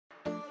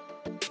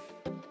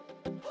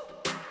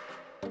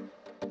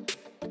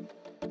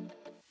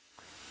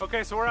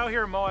Okay, so we're out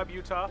here in Moab,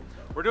 Utah.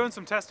 We're doing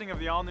some testing of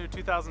the all-new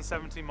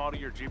 2017 model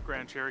year Jeep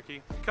Grand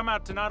Cherokee. Come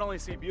out to not only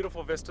see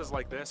beautiful vistas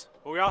like this,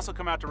 but we also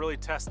come out to really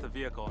test the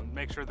vehicle and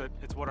make sure that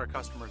it's what our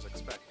customers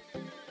expect.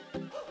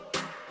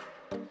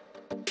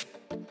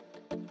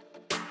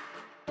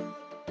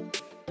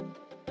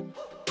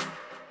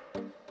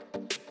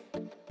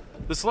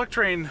 The select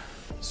train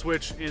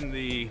switch in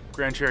the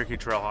Grand Cherokee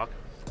Trailhawk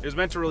is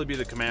meant to really be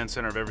the command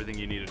center of everything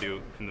you need to do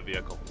in the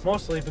vehicle.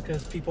 Mostly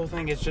because people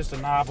think it's just a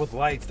knob with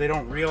lights. They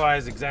don't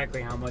realize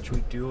exactly how much we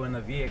do in the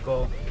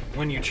vehicle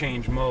when you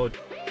change mode.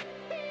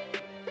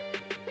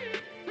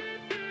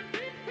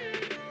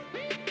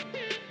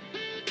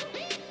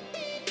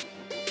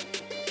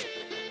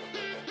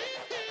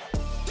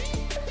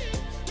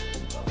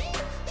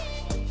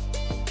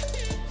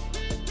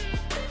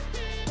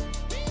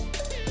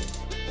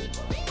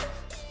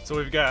 So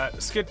we've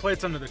got skid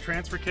plates under the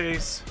transfer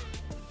case,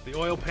 the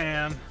oil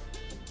pan,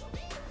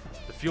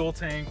 the fuel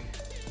tank,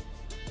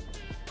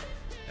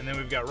 and then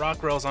we've got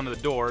rock rails under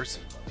the doors.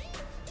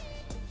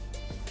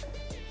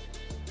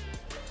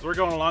 So we're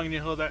going along and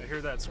you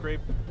hear that scrape.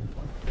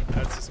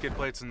 That's the skid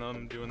plates and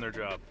them doing their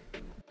job.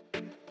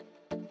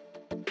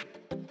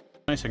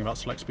 Nice thing about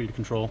select speed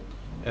control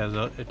is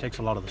it takes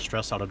a lot of the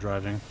stress out of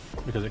driving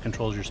because it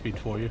controls your speed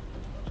for you,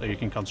 so you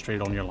can concentrate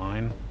on your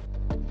line.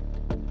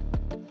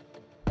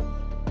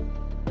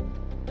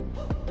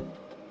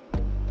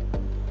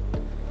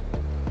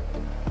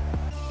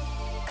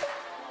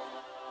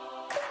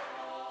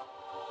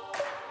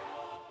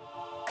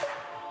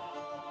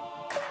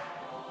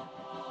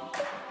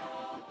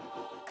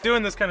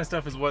 Doing this kind of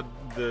stuff is what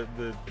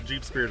the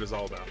Jeep spirit is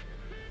all about.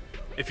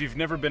 If you've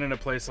never been in a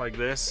place like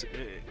this,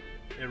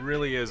 it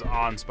really is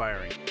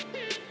awe-inspiring.